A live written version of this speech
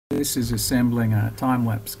This is assembling a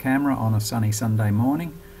time-lapse camera on a sunny Sunday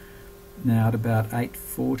morning. Now at about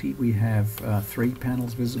 8:40 we have 3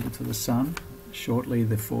 panels visible to the sun. Shortly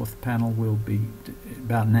the fourth panel will be,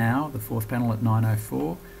 about now, the fourth panel at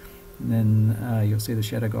 9:04. And then you'll see the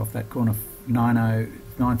shadow go off that corner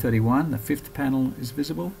 9:31. The fifth panel is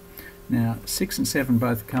visible. Now 6 and 7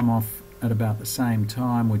 both come off at about the same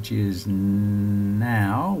time, which is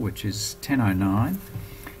now, which is 10:09.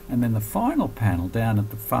 And then the final panel down at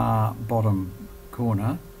the far bottom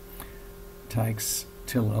corner takes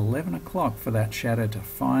till 11 o'clock for that shadow to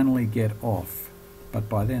finally get off. But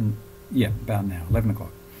by then, yeah, about now, 11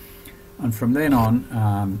 o'clock. And from then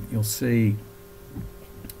on, you'll see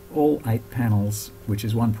all 8 panels, which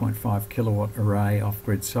is 1.5 kilowatt array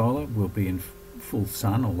off-grid solar, will be in full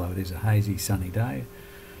sun, although it is a hazy sunny day,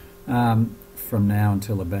 from now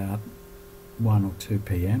until about 1 or 2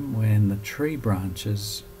 p.m. when the tree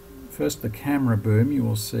branches, first the camera boom you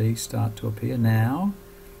will see start to appear now.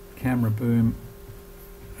 Camera boom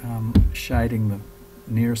shading the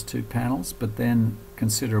nearest 2 panels, but then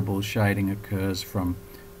considerable shading occurs from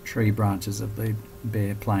tree branches of the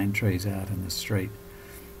bare plain trees out in the street.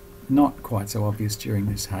 Not quite so obvious during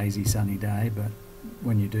this hazy sunny day, but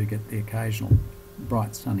when you do get the occasional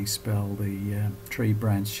bright sunny spell, the tree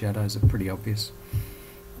branch shadows are pretty obvious,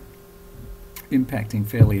 impacting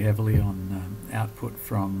fairly heavily on output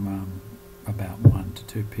from about 1 to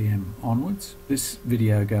 2 p.m. onwards. This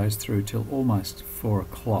video goes through till almost 4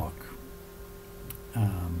 o'clock.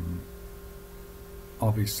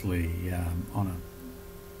 Obviously on a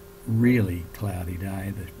really cloudy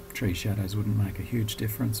day the tree shadows wouldn't make a huge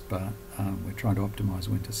difference, but we're trying to optimize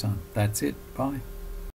winter sun. That's it. Bye.